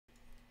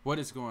What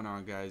is going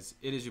on, guys?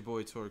 It is your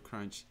boy Tor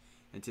Crunch,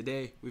 and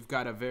today we've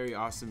got a very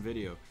awesome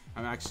video.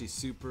 I'm actually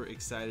super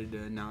excited to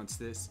announce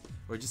this,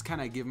 or just kind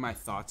of give my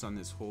thoughts on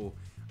this whole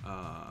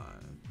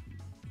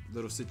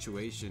little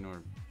situation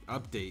or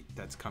update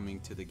that's coming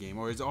to the game,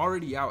 or is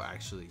already out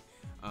actually.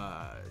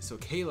 So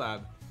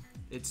Klab,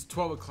 it's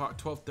 12 o'clock,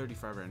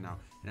 12:35 right now,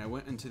 and I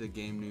went into the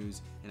game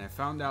news and I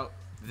found out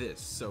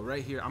this. So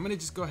right here, I'm gonna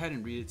just go ahead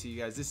and read it to you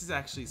guys. This is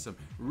actually some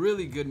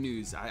really good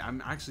news.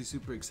 I'm actually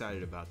super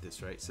excited about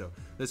this, right? So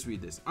let's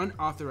read this.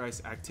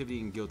 Unauthorized activity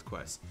in Guild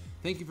Quest.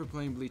 Thank you for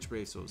playing Bleach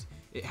Bracers.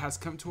 It has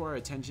come to our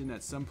attention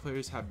that some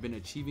players have been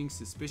achieving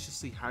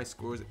suspiciously high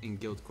scores in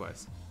Guild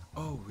Quest.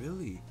 Oh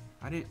really?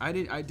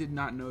 I did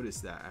not notice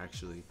that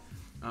actually.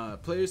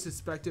 Players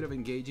suspected of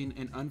engaging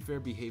in unfair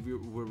behavior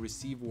will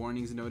receive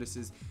warnings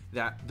notices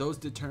that those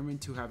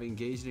determined to have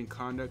engaged in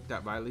conduct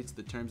that violates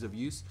the terms of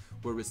use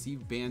will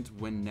receive bans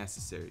when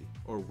necessary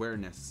or where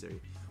necessary.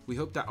 We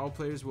hope that all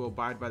players will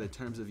abide by the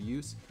terms of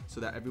use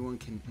so that everyone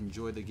can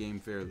enjoy the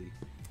game fairly.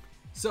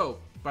 So,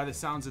 by the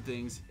sounds of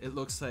things, it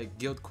looks like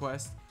Guild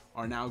Quests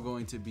are now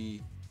going to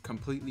be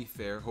completely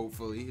fair,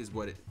 hopefully, is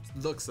what it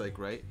looks like,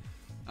 right?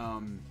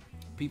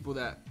 People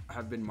that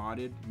have been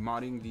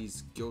modding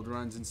these guild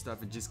runs and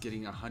stuff and just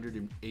getting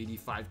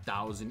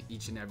 185,000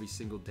 each and every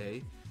single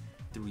day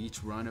through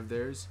each run of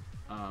theirs,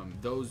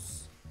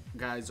 those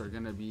guys are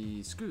gonna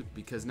be screwed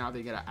because now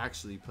they gotta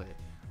actually play.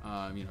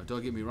 You know,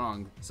 don't get me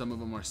wrong, some of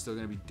them are still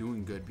gonna be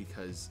doing good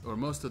because, or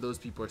most of those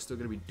people are still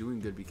gonna be doing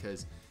good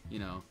because, you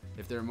know,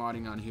 if they're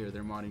modding on here,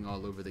 they're modding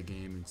all over the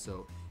game, and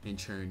so in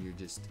turn you're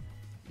just,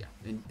 yeah,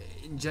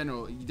 in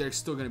general they're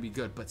still gonna be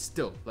good, but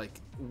still,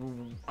 like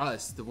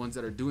us, the ones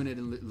that are doing it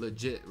in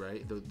legit,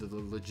 right, the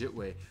legit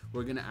way,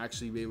 we're gonna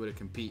actually be able to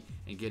compete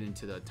and get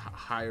into the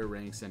higher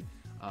ranks. And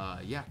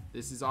yeah,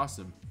 this is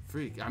awesome.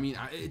 Freak, I mean,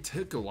 it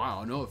took a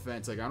while, no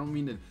offense, like I don't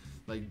mean to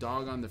like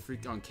dog on the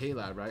freak on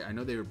Klab, right? I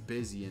know they were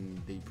busy and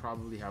they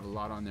probably have a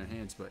lot on their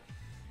hands, but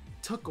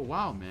it took a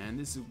while, man.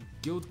 This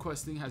Guild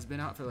Quest thing has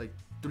been out for like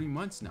 3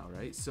 months now,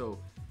 right? So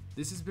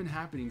this has been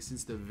happening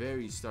since the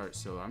very start.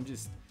 So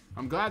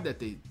I'm glad that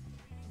they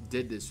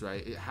did this,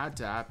 right? It had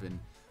to happen.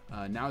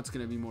 Now it's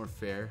gonna be more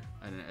fair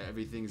and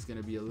everything's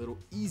gonna be a little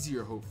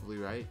easier, hopefully,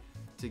 right,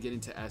 to get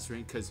into S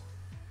rank. Because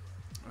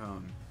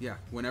yeah,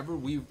 whenever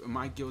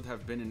my guild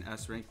have been in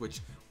S rank,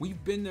 which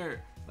we've been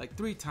there like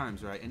 3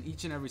 times, right, and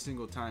each and every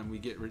single time we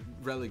get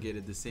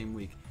relegated the same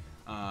week.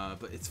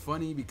 But it's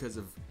funny because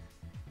of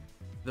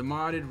the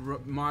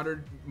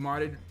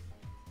modded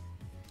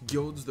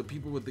guilds, the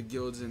people with the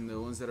guilds and the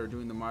ones that are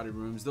doing the modded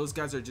rooms, those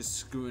guys are just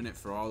screwing it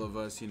for all of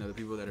us, you know, the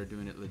people that are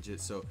doing it legit.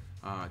 So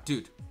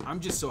dude, I'm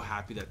just so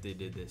happy that they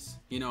did this,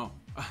 you know.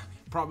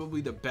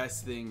 Probably the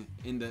best thing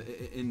in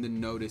the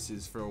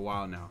notices for a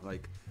while now.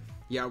 Like,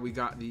 yeah, we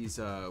got these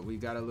we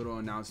got a little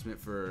announcement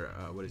for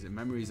what is it,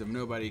 Memories of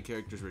Nobody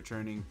characters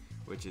returning,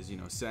 which is, you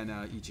know,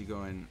 Senna,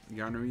 Ichigo, and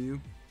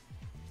Yanryu.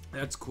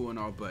 That's cool and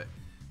all, but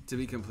to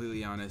be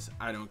completely honest,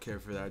 I don't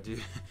care for that,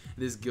 dude.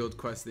 This Guild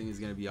Quest thing is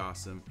gonna be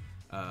awesome.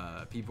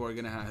 People are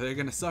they're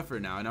gonna suffer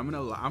now, and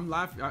I'm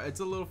laughing. It's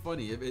a little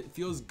funny. It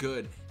feels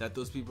good that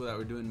those people that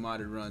were doing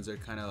modded runs are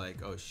kind of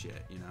like, oh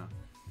shit, you know.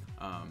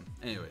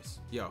 Anyways,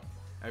 yo,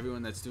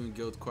 everyone that's doing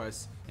Guild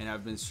Quests and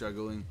have been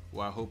struggling,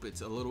 well, I hope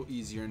it's a little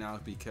easier now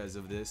because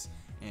of this.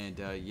 And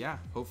yeah,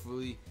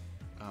 hopefully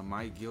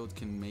my guild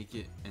can make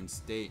it and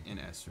stay in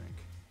S rank.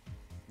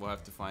 We'll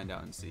have to find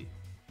out and see.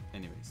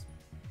 Anyways,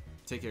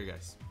 take care,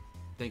 guys.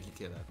 Thank you,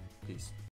 Klab. Peace.